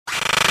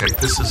Okay,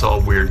 this is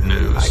all weird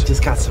news. I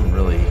just got some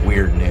really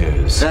weird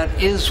news. That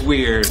is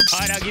weird. All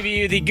right, I'll give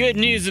you the good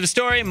news of the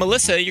story.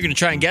 Melissa, you're going to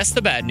try and guess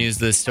the bad news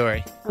of this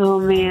story. Oh,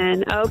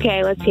 man.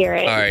 Okay, let's hear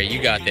it. All right,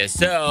 you got this.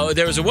 So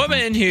there was a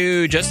woman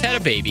who just had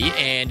a baby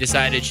and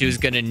decided she was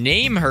going to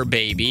name her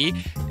baby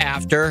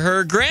after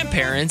her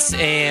grandparents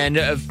and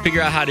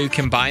figure out how to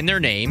combine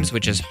their names,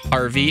 which is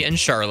Harvey and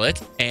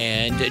Charlotte,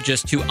 and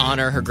just to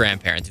honor her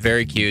grandparents.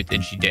 Very cute,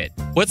 and she did.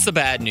 What's the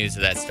bad news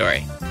of that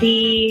story?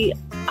 The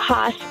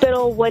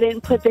hospital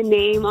wouldn't put the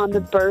name on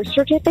the birth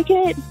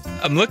certificate.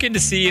 I'm looking to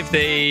see if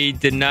they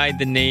denied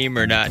the name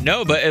or not.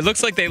 No, but it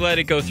looks like they let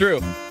it go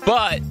through.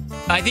 But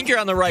I think you're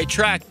on the right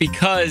track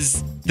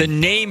because the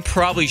name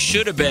probably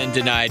should have been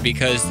denied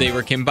because they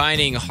were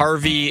combining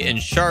Harvey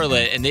and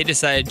Charlotte, and they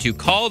decided to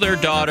call their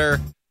daughter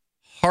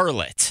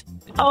Harlot.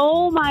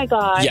 Oh, my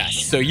gosh.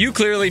 Yes, so you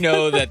clearly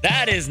know that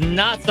that is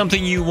not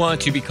something you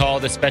want to be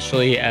called,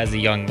 especially as a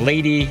young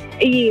lady.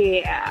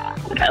 Yeah.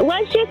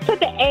 Let's just put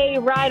the A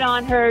right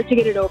on her to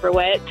get it over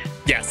with.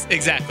 Yes,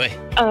 exactly.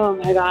 Oh,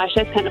 my gosh.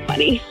 That's kind of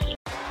funny.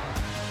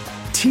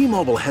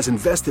 T-Mobile has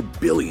invested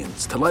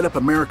billions to light up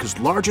America's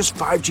largest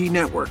 5G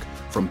network,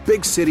 from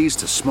big cities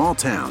to small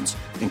towns,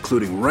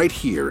 including right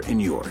here in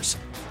yours.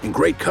 And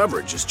great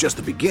coverage is just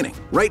the beginning.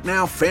 Right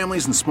now,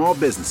 families and small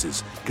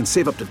businesses can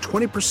save up to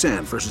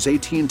 20% versus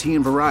AT&T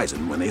and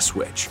Verizon when they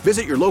switch.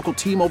 Visit your local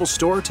T-Mobile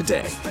store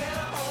today.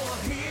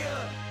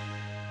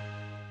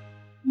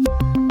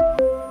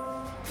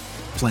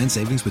 Plan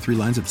savings with 3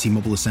 lines of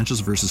T-Mobile Essentials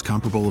versus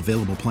comparable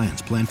available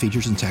plans. Plan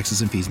features and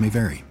taxes and fees may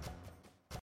vary.